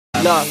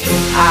Look,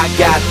 I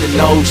got the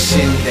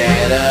notion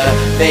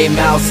that they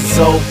mouths is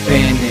open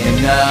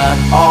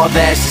and all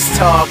that's just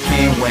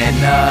talking when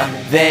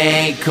they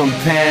ain't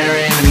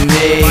comparing to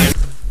me.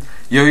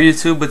 Yo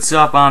YouTube, what's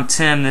up? I'm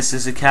Tim. This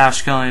is a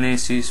Cash Kelly and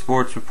AC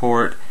Sports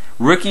Report.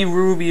 Ricky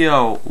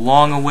Rubio,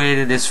 long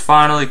awaited, is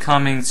finally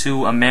coming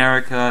to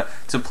America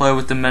to play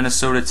with the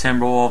Minnesota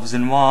Timberwolves,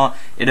 and while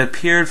it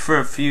appeared for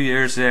a few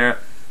years there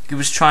he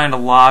was trying to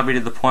lobby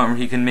to the point where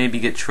he can maybe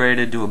get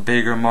traded to a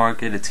bigger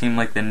market, a team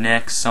like the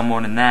Knicks,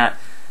 someone in that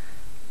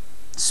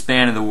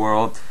span of the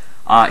world.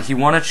 He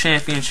won a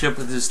championship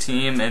with his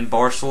team in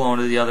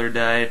Barcelona the other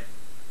day,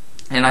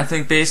 and I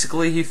think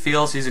basically he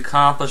feels he's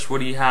accomplished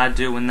what he had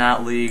to in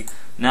that league.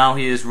 Now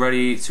he is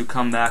ready to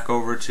come back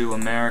over to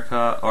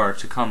America, or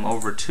to come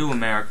over to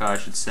America, I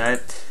should say,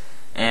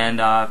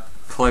 and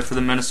play for the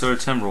Minnesota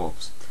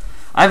Timberwolves.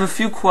 I have a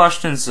few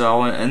questions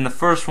though, and the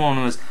first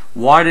one was,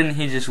 why didn't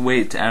he just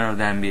wait to enter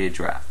the NBA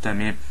draft? I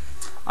mean,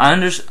 I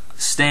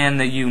understand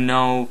that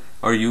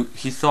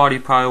he thought he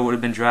probably would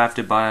have been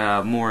drafted by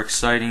a more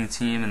exciting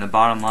team, and the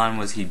bottom line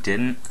was he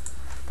didn't.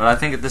 But I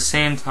think at the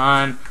same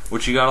time,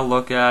 what you got to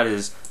look at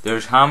is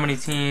there's how many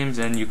teams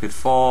and you could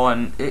fall,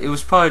 and it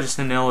was probably just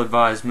an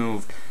ill-advised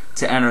move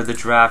to enter the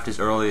draft as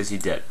early as he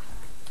did.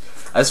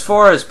 As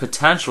far as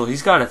potential,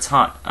 he's got a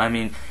ton. I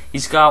mean,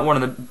 he's got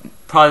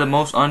probably the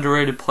most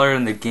underrated player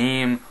in the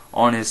game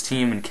on his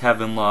team in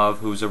Kevin Love,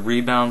 who's a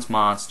rebounds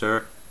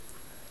monster.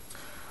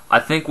 I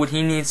think what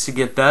he needs to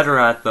get better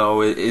at,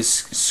 though, is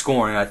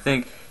scoring. I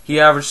think he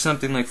averaged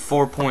something like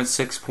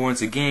 4.6 points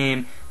a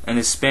game in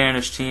his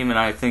Spanish team, and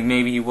I think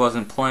maybe he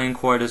wasn't playing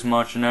quite as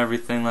much and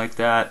everything like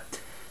that.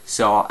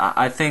 So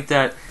I think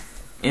that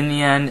in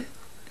the end,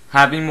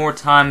 having more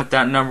time at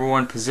that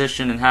 #1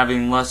 position and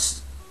having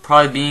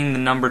probably being the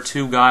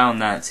 #2 guy on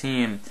that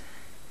team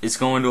is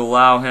going to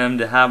allow him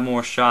to have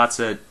more shots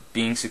at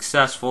being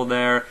successful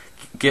there,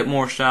 get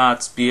more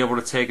shots, be able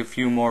to take a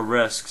few more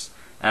risks.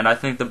 And I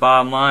think the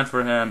bottom line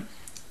for him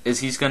is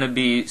he's going to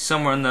be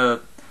somewhere in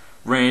the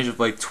range of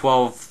like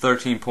 12,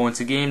 13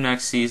 points a game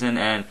next season,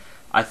 and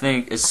I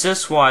think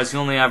assist-wise he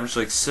only averaged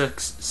like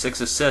six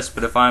assists,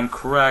 but if I'm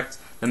correct,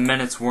 the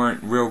minutes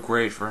weren't real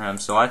great for him.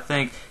 So I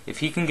think if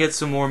he can get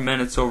some more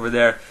minutes over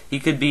there, he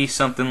could be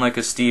something like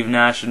a Steve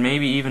Nash, and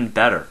maybe even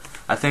better.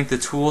 I think the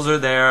tools are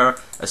there,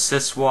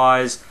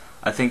 assist-wise.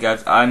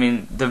 I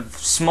mean, the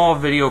small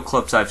video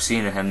clips I've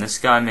seen of him, this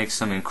guy makes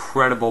some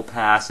incredible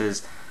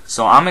passes.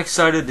 So I'm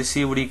excited to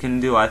see what he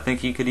can do. I think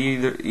he could be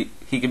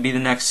the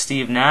next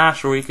Steve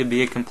Nash, or he could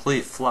be a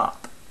complete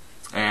flop.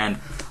 And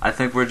I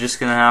think we're just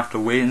gonna have to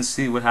wait and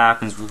see what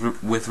happens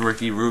with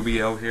Ricky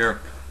Rubio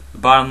here. The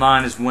bottom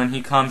line is when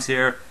he comes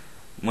here,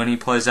 when he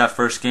plays that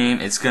first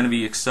game, it's going to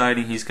be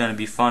exciting, he's going to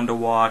be fun to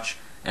watch,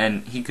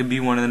 and he could be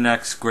one of the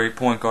next great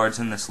point guards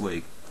in this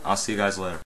league. I'll see you guys later.